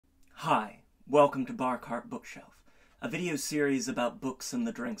Hi, welcome to Bar Cart Bookshelf, a video series about books and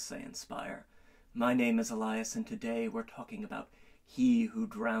the drinks they inspire. My name is Elias, and today we're talking about He Who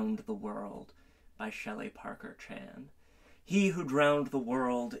Drowned the World by Shelley Parker-Chan. He Who Drowned the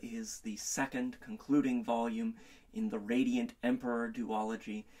World is the second concluding volume in the Radiant Emperor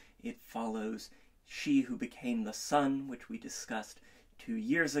duology. It follows She Who Became the Sun, which we discussed 2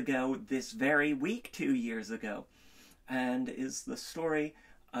 years ago, this very week 2 years ago, and is the story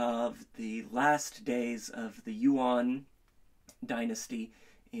of the last days of the Yuan dynasty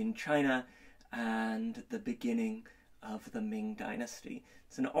in China and the beginning of the Ming dynasty.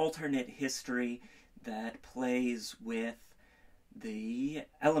 It's an alternate history that plays with the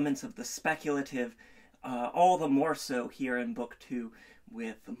elements of the speculative, all the more so here in Book 2,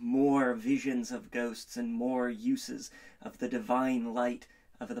 with more visions of ghosts and more uses of the divine light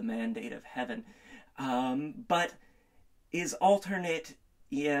of the mandate of heaven, but is alternate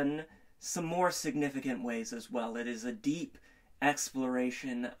in some more significant ways as well. It is a deep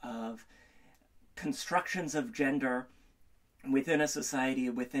exploration of constructions of gender within a society,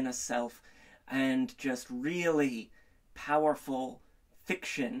 within a self, and just really powerful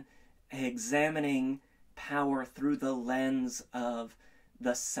fiction examining power through the lens of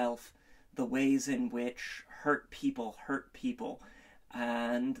the self, the ways in which hurt people,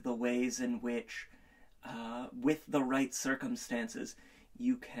 and the ways in which, with the right circumstances,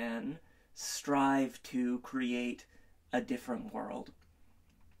 you can strive to create a different world.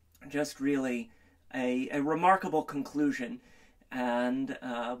 Just really a remarkable conclusion, and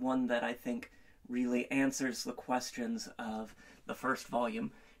one that I think really answers the questions of the first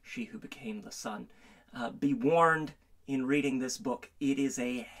volume, She Who Became the Sun. Be warned, in reading this book, it is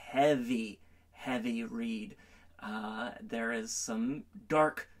a heavy, heavy read. There is some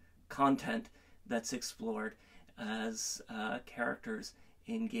dark content that's explored as characters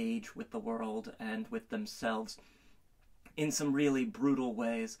engage with the world and with themselves in some really brutal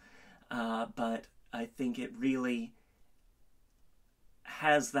ways, but I think it really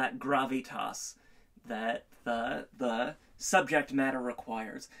has that gravitas that the subject matter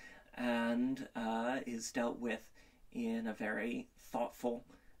requires, and is dealt with in a very thoughtful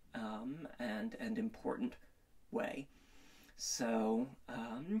and important way. So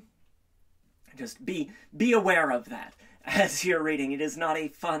just be aware of that as you're reading. It is not a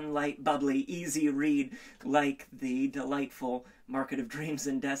fun, light, bubbly, easy read like the delightful Market of Dreams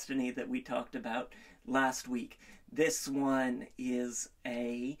and Destiny that we talked about last week. This one is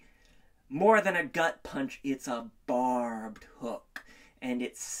more than a gut punch, it's a barbed hook, and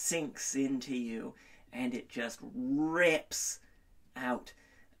it sinks into you, and it just rips out.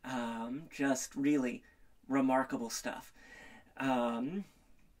 Just really remarkable stuff. And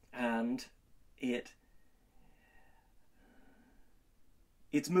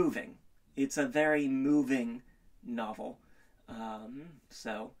it's moving. It's a very moving novel.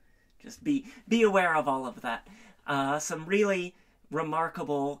 So just be aware of all of that. Some really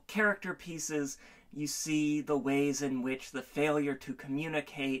remarkable character pieces. You see the ways in which the failure to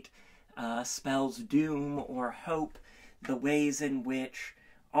communicate spells doom or hope, the ways in which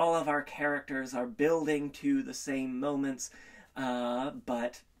all of our characters are building to the same moments,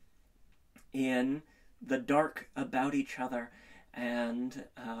 but in the dark about each other, and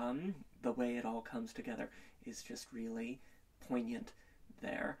the way it all comes together is just really poignant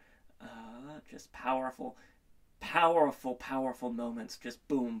there. Just powerful, powerful, powerful moments, just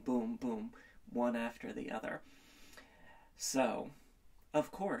boom, boom, boom, one after the other. So,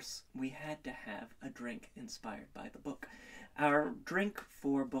 of course, we had to have a drink inspired by the book. Our drink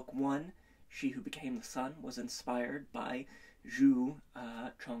for Book 1, She Who Became the Sun, was inspired by Zhu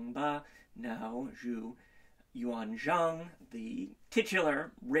Chongba, now Zhu Yuanzhang, the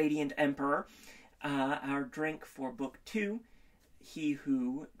titular Radiant Emperor. Our drink for Book 2, He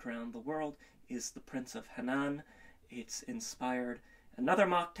Who Drowned the World, is the Prince of Henan. It's inspired, another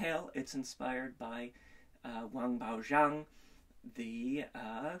mocktail, it's inspired by Wang Baozhang, the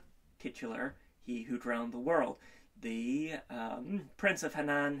titular He Who Drowned the World. The Prince of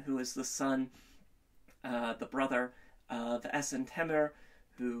Henan, who is the son, the brother of Essen Temur,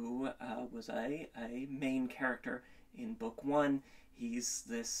 who was a main character in Book 1. He's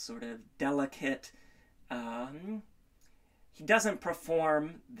this sort of delicate, he doesn't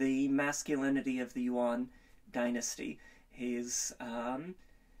perform the masculinity of the Yuan dynasty. He's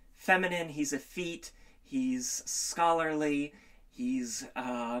feminine, he's effete, he's scholarly, he's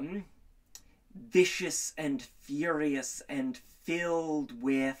vicious and furious and filled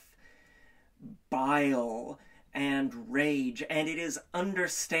with bile and rage, and it is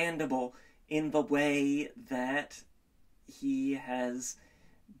understandable in the way that he has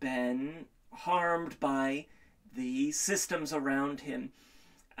been harmed by the systems around him,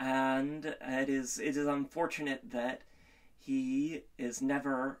 and it is unfortunate that he is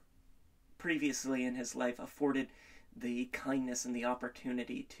never previously in his life afforded the kindness and the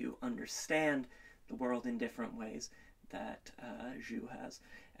opportunity to understand the world in different ways that Zhu has.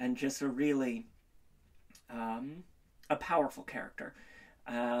 And just a really a powerful character,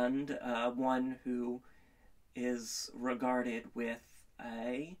 and one who is regarded with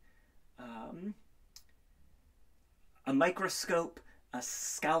a microscope, a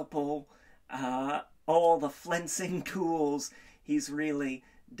scalpel, all the flensing tools he's really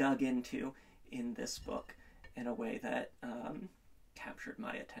dug into in this book in a way that captured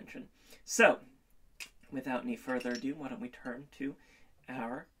my attention. So, without any further ado, why don't we turn to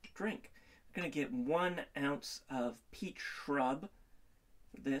our drink. We're going to get 1 ounce of peach shrub.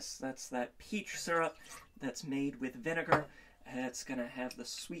 That's that peach syrup that's made with vinegar. It's going to have the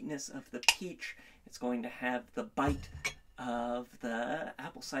sweetness of the peach. It's going to have the bite of the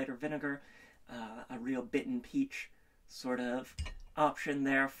apple cider vinegar, a real bitten peach sort of option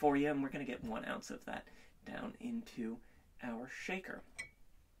there for you. And we're going to get 1 ounce of that down into our shaker.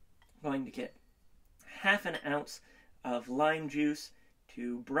 I'm going to get half an ounce of lime juice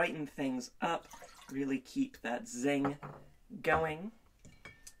to brighten things up, really keep that zing going.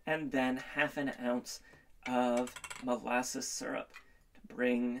 And then half an ounce of molasses syrup to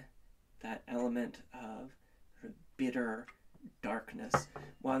bring that element of bitter darkness.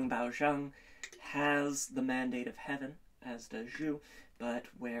 Wang Baozhang has the mandate of heaven, as does Zhu, but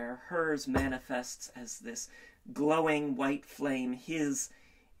where hers manifests as this glowing white flame, his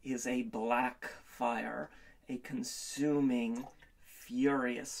is a black fire, a consuming,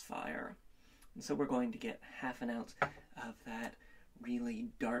 furious fire. And so we're going to get half an ounce of that really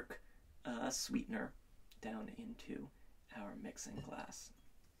dark sweetener down into our mixing glass.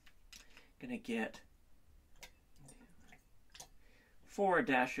 Gonna get 4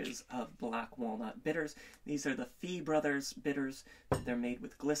 dashes of black walnut bitters. These are the Fee Brothers bitters. They're made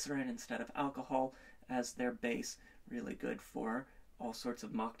with glycerin instead of alcohol as their base. Really good for all sorts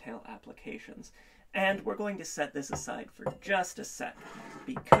of mocktail applications. And we're going to set this aside for just a sec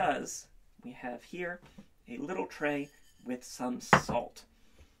because we have here a little tray with some salt.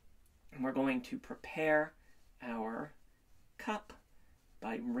 And we're going to prepare our cup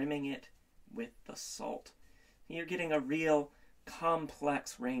by rimming it with the salt. You're getting a real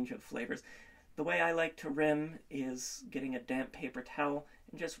complex range of flavors. The way I like to rim is getting a damp paper towel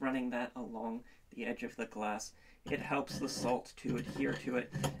and just running that along the edge of the glass. It helps the salt to adhere to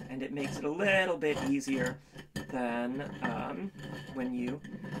it, and it makes it a little bit easier than when you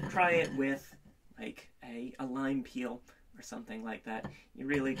try it with like a lime peel or something like that. You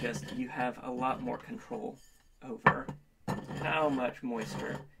really you have a lot more control over how much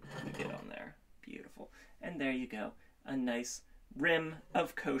moisture you get on there. Beautiful. And there you go. A nice rim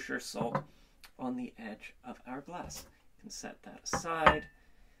of kosher salt on the edge of our glass. You can set that aside,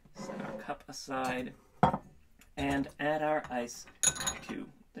 set our cup aside, and add our ice to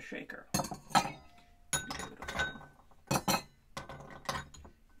the shaker. Beautiful.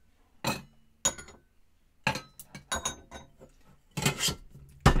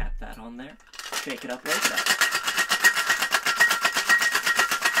 Tap that on there, shake it up like that.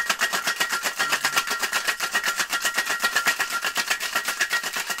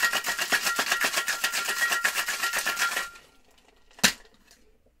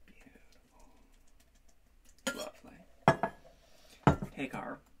 Take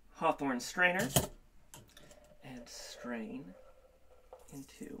our hawthorn strainer and strain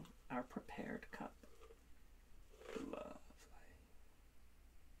into our prepared cup. Lovely.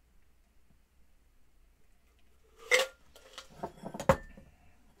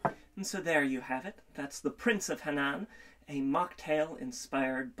 And so there you have it. That's The Prince of Henan, a mocktail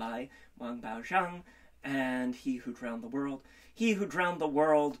inspired by Wang Baozhang and He Who Drowned the World. He Who Drowned the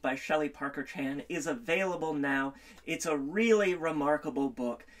World by Shelley Parker-Chan is available now. It's a really remarkable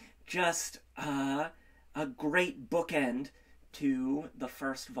book. Just a great bookend to the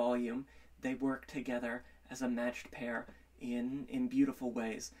first volume. They work together as a matched pair in beautiful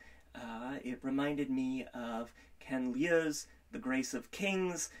ways. It reminded me of Ken Liu's The Grace of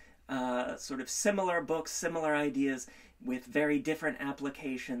Kings, sort of similar books, similar ideas with very different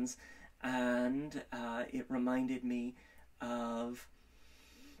applications, and it reminded me of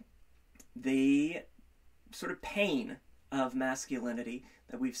the sort of pain of masculinity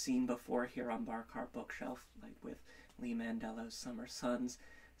that we've seen before here on Bar Cart Bookshelf, like with Lee Mandello's Summer Suns.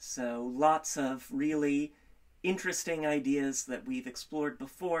 So lots of really interesting ideas that we've explored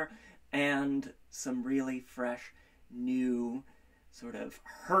before, and some really fresh, new sort of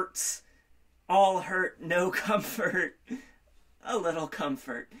hurts, all hurt, no comfort, a little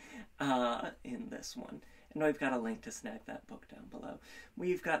comfort in this one. And we've got a link to snag that book down below.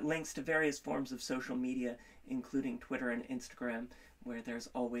 We've got links to various forms of social media, including Twitter and Instagram, where there's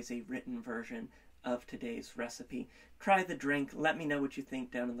always a written version of today's recipe. Try the drink. Let me know what you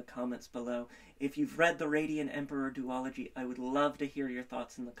think down in the comments below. If you've read the Radiant Emperor duology, I would love to hear your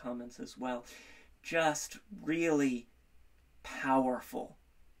thoughts in the comments as well. Just really powerful,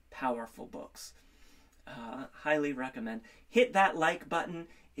 powerful books. Highly recommend. Hit that like button.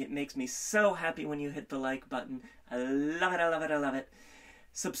 It makes me so happy when you hit the like button. I love it, I love it, I love it.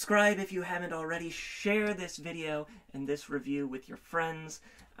 Subscribe if you haven't already. Share this video and this review with your friends.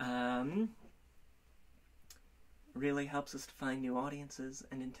 Really helps us to find new audiences.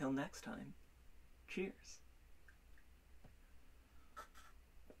 And until next time, cheers.